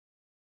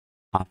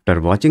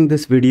After watching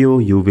this video,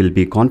 you will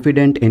be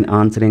confident in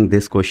answering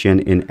this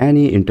question in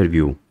any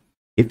interview.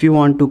 If you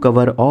want to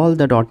cover all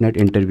the .NET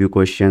interview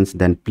questions,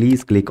 then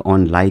please click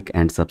on like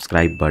and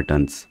subscribe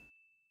buttons.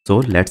 So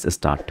let's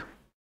start.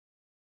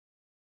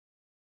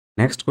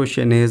 Next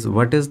question is,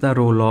 what is the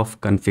role of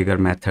configure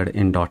method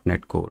in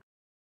 .NET Core?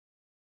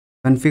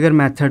 Configure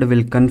method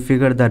will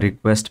configure the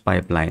request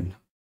pipeline.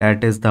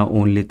 That is the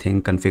only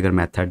thing configure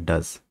method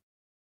does.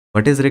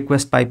 What is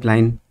request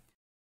pipeline?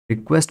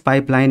 Request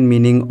pipeline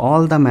meaning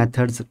all the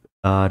methods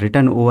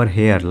written over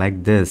here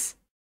like this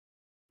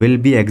will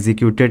be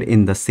executed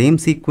in the same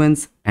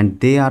sequence, and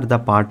they are the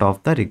part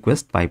of the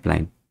request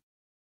pipeline.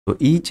 So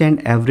each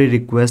and every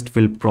request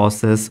will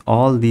process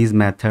all these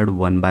methods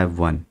one by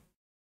one.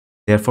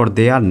 Therefore,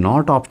 they are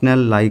not optional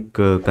like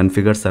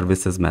configure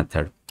services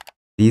method.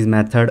 These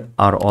methods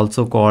are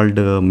also called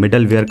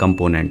middleware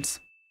components.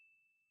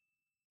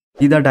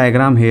 See the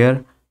diagram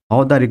here,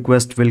 how the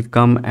request will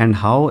come and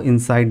how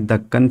inside the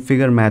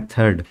configure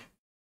method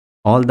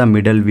all the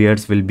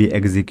middlewares will be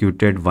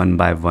executed one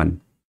by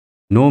one.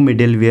 No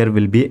middleware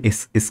will be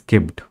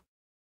skipped.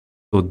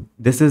 So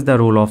this is the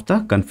role of the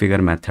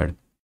configure method.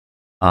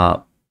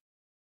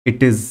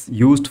 It is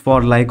used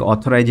for like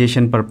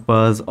authorization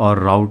purpose or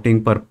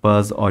routing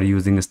purpose or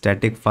using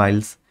static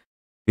files,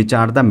 which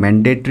are the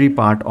mandatory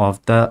part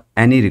of the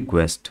any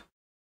request.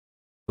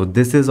 So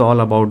this is all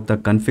about the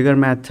configure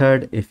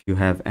method. If you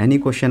have any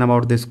question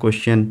about this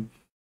question,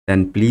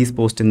 then please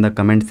post in the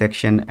comment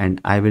section and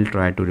I will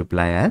try to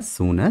reply as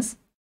soon as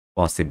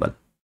possible.